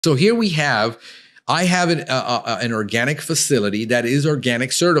So here we have, I have an organic facility that is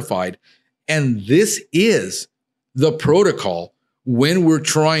organic certified. And this is the protocol when we're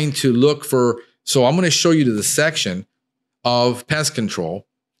trying to look for, so I'm going to show you to the section of pest control.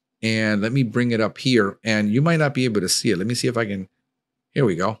 And let me bring it up here. And you might not be able to see it. Let me see if I can, here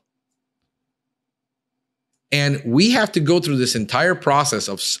we go. And we have to go through this entire process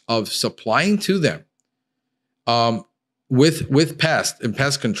of supplying to them with pest and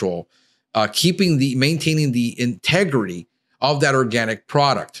pest control, maintaining the integrity of that organic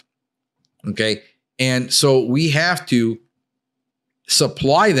product. Okay. And so we have to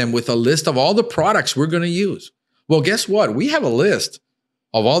supply them with a list of all the products we're going to use. Well, guess what? We have a list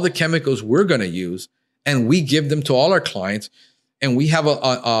of all the chemicals we're going to use, and we give them to all our clients. And we have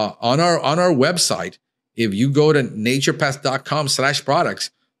on our website, if you go to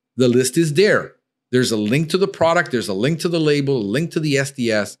naturepest.com/products, the list is there. There's a link to the product. There's a link to the label, a link to the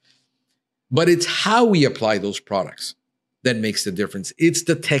SDS. But it's how we apply those products that makes the difference. It's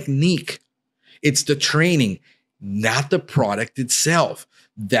the technique. It's the training, not the product itself.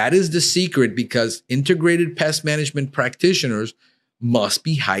 That is the secret, because integrated pest management practitioners must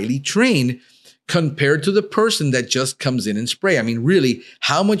be highly trained compared to the person that just comes in and spray. I mean, really,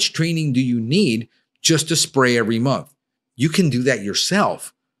 how much training do you need just to spray every month? You can do that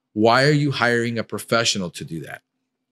yourself. Why are you hiring a professional to do that?